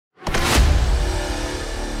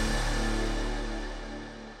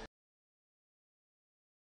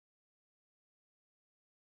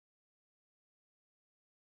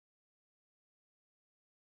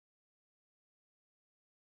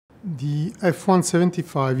The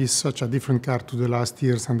F1-75 is such a different car to the last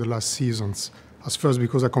years and the last seasons. As first,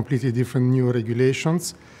 because of completely different new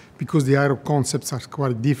regulations, because the aero concepts are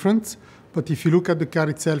quite different. But if you look at the car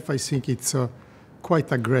itself, I think it's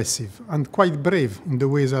quite aggressive and quite brave in the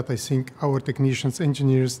way that I think our technicians,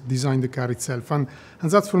 engineers design the car itself. And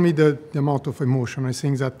that's for me the amount of emotion. I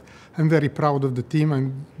think that I'm very proud of the team.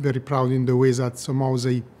 I'm very proud in the way that somehow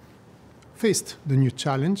they faced the new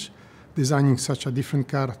challenge, designing such a different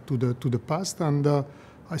car to the past. And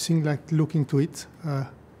I think, like, looking to it,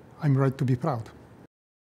 I'm right to be proud.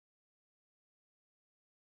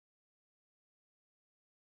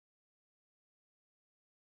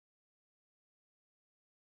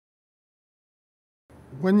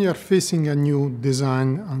 When you are facing a new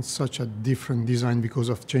design and such a different design because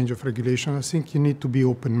of change of regulation, I think you need to be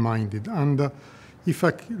open-minded. And if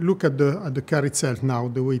I look at the car itself now,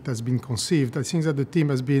 the way it has been conceived, I think that the team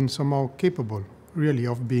has been somehow capable, really,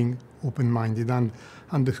 of being open-minded. And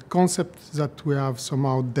the concept that we have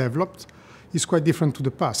somehow developed is quite different to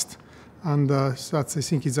the past. And that, I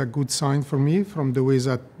think, is a good sign for me from the way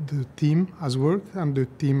that the team has worked and the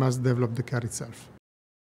team has developed the car itself.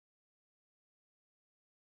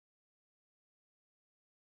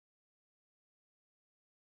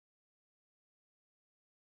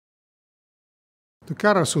 The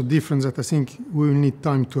cars are so different that I think we will need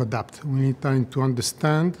time to adapt. We need time to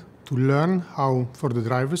understand, to learn how, for the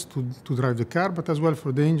drivers to drive the car, but as well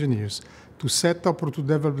for the engineers to set up or to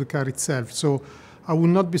develop the car itself. So I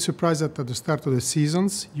would not be surprised that at the start of the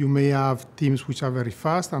seasons you may have teams which are very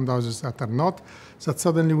fast and others that are not, that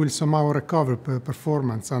suddenly will somehow recover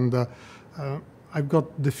performance. And I've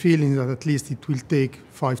got the feeling that at least it will take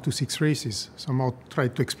 5 to 6 races, somehow try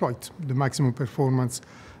to exploit the maximum performance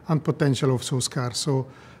and potential of those cars. So,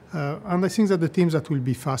 and I think that the teams that will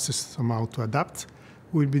be fastest somehow to adapt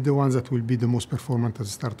will be the ones that will be the most performant at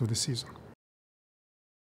the start of the season.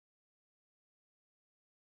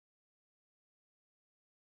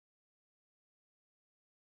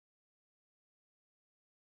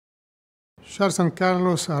 Charles and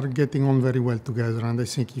Carlos are getting on very well together, and I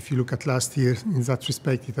think if you look at last year, in that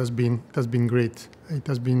respect, it has been great. It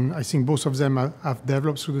has been, I think both of them have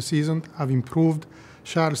developed through the season, have improved.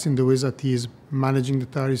 Charles in the way that he is managing the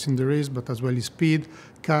tires in the race, but as well his speed.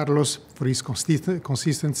 Carlos, for his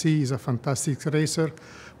consistency, is a fantastic racer.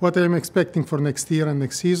 What I am expecting for next year and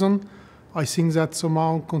next season, I think that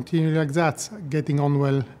somehow continue like that, getting on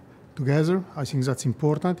well together. I think that's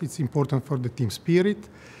important. It's important for the team spirit.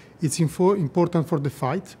 It's important for the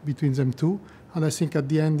fight between them two. And I think at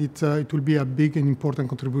the end it will be a big and important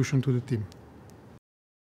contribution to the team.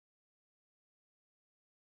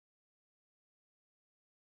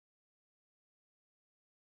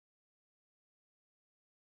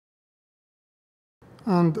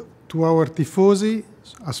 And to our tifosi,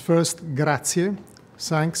 as first, grazie,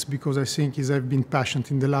 thanks, because I think as I've been patient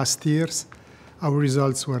in the last years, our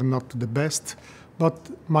results were not the best. But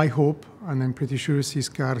my hope, and I'm pretty sure this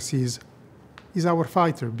car is our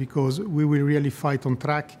fighter, because we will really fight on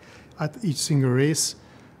track at each single race.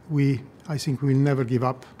 I think we will never give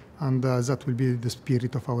up, and that will be the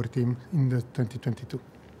spirit of our team in the 2022.